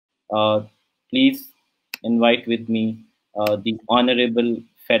please invite with me the Honorable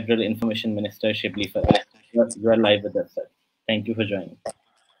Federal Information Minister Shibli Faraz. You are live with us, sir. Thank you for joining.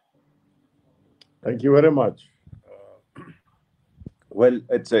 Thank you very much. Well,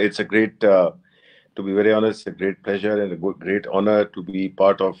 it's a great, to be very honest, a great pleasure and a great honor to be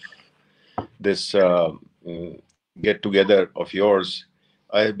part of this get together of yours.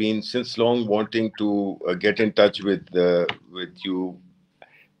 I have been since long wanting to get in touch with you,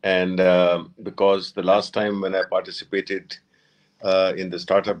 and because the last time when I participated in the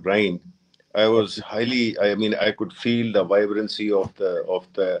startup grind, I was highly. I mean, I could feel the vibrancy of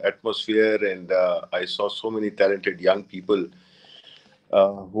the atmosphere, and I saw so many talented young people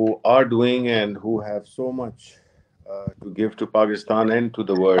who are doing and who have so much to give to Pakistan and to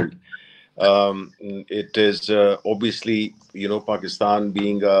the world. It is obviously, Pakistan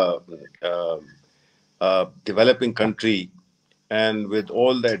being a developing country, and with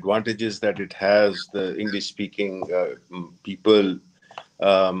all the advantages that it has, the English speaking people,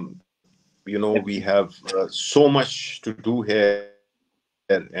 we have so much to do here.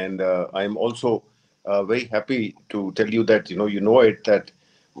 And I'm also very happy to tell you that, that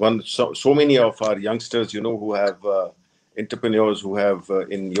so many of our youngsters, who have entrepreneurs who have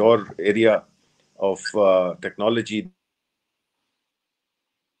in your area of technology, they have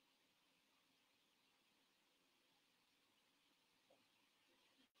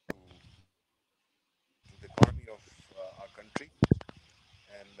contributed to the economy of our country.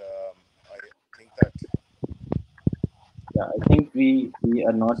 And I think that. Yeah, I think we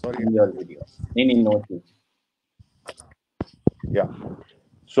are not Sorry. in your video. No, please. Yeah.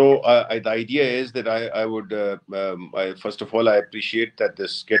 So the idea is that I would, first of all, I appreciate that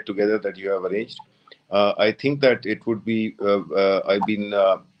this get together that you have arranged. I think that it would be, I've been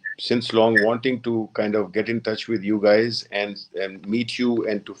since long wanting to kind of get in touch with you guys and meet you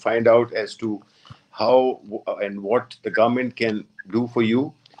and to find out as to how and what the government can do for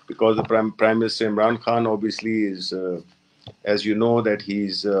you, because the Prime Minister Imran Khan obviously is, as you know, that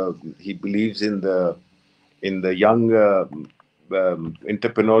he believes in the young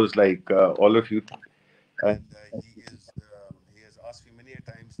entrepreneurs like all of you, and he has asked me many a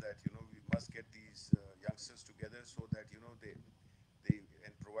times that we must get these youngsters together so that they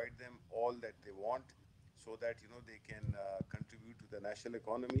and provide them all that they want, so that they can contribute to the national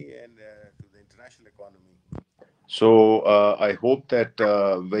economy and to the international economy. So I hope that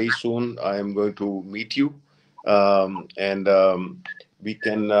very soon I am going to meet you, and we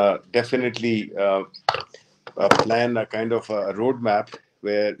can definitely plan a kind of a roadmap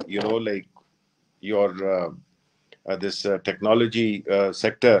where like your this technology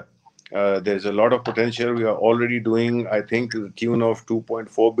sector. There's a lot of potential. We are already doing, I think, to the tune of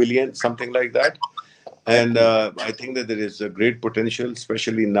 2.4 billion, something like that. And I think that there is a great potential,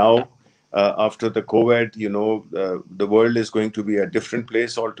 especially now after the COVID. The world is going to be a different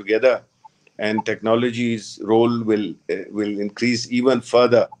place altogether, and technology's role will increase even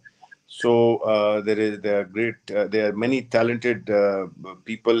further. So there are many talented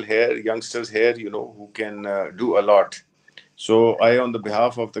people here, youngsters here, who can do a lot. So I, on the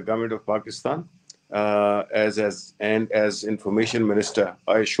behalf of the government of Pakistan, as information minister,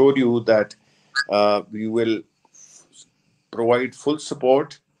 I assure you that we will provide full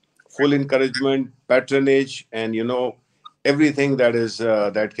support, full encouragement, patronage, and everything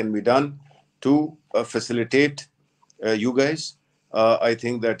that can be done to facilitate you guys. I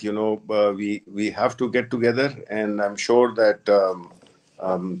think that we have to get together, and I'm sure that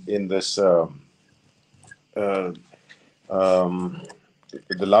in this uh, um,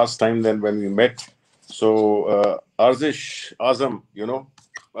 the last time then when we met, so Arzish Azam,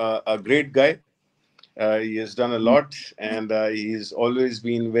 a great guy. He has done a lot, and he's always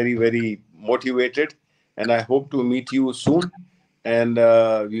been very, very motivated. And I hope to meet you soon, and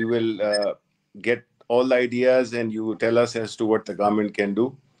we will get all the ideas, and you tell us as to what the government can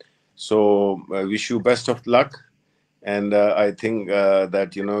do. So I wish you best of luck, and I think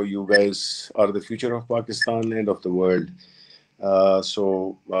that you guys are the future of Pakistan and of the world.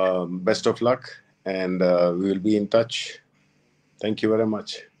 So best of luck, and we will be in touch. Thank you very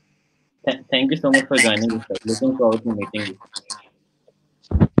much. Thank you so much for joining us, sir. Looking forward to meeting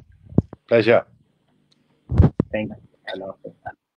you. Pleasure. Thank you. Allah Hafiz.